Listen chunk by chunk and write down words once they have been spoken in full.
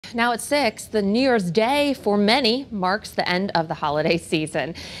Now at 6, the New Year's Day for many marks the end of the holiday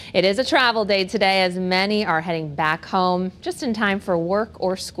season. It is a travel day today as many are heading back home just in time for work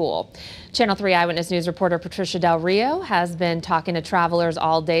or school. Channel 3 Eyewitness News reporter Patricia Del Rio has been talking to travelers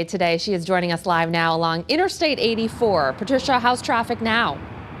all day today. She is joining us live now along Interstate 84. Patricia, how's traffic now?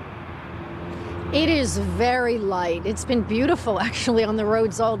 It is very light. It's been beautiful actually on the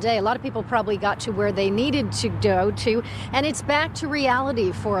roads all day. A lot of people probably got to where they needed to go to, and it's back to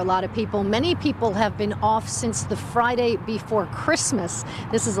reality for a lot of people. Many people have been off since the Friday before Christmas.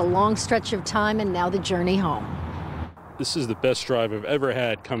 This is a long stretch of time, and now the journey home. This is the best drive I've ever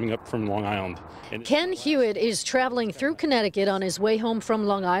had coming up from Long Island. Ken Hewitt is traveling through Connecticut on his way home from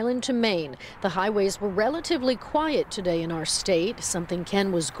Long Island to Maine. The highways were relatively quiet today in our state, something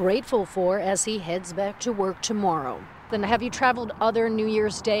Ken was grateful for as he heads back to work tomorrow. Then have you traveled other New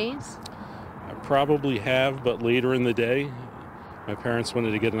Year's days? I probably have, but later in the day. My parents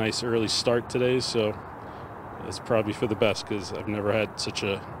wanted to get a nice early start today, so it's probably for the best because I've never had such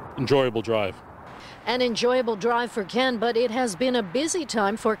an enjoyable drive. An enjoyable drive for Ken, but it has been a busy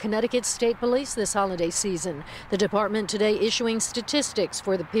time for Connecticut State Police this holiday season. The department today issuing statistics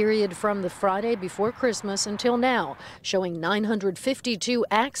for the period from the Friday before Christmas until now, showing 952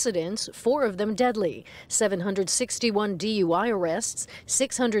 accidents, 4 of them deadly, 761 DUI arrests,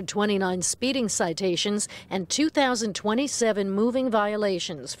 629 speeding citations, and 2,027 moving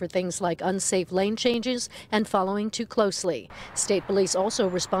violations for things like unsafe lane changes and following too closely. State Police also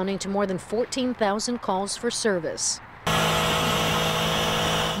responding to more than 14,000 calls for service.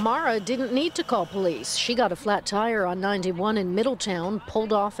 Mara didn't need to call police. She got a flat tire on 91 in Middletown,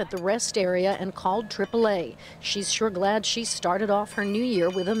 pulled off at the rest area, and called AAA. She's sure glad she started off her new year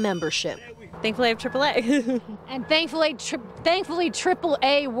with a membership. Thankfully, I have AAA. And thankfully,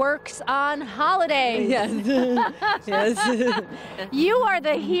 AAA works on holidays. Yes. Yes. You are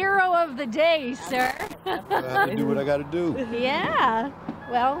the hero of the day, sir. I have to do what I got to do. Yeah.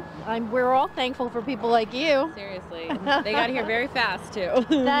 Well, we're all thankful for people like you. Seriously. They got here very fast, too.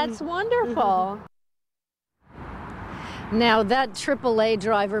 That's wonderful. Now, that AAA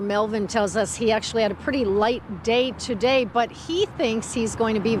driver, Melvin, tells us he actually had a pretty light day today, but he thinks he's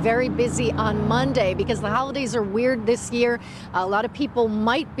going to be very busy on Monday because the holidays are weird this year. A lot of people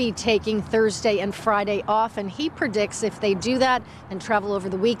might be taking Thursday and Friday off, and he predicts if they do that and travel over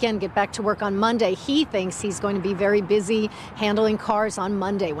the weekend, get back to work on Monday, he thinks he's going to be very busy handling cars on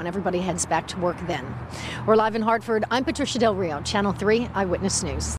Monday when everybody heads back to work then. We're live in Hartford. I'm Patricia Del Rio, Channel 3 Eyewitness News.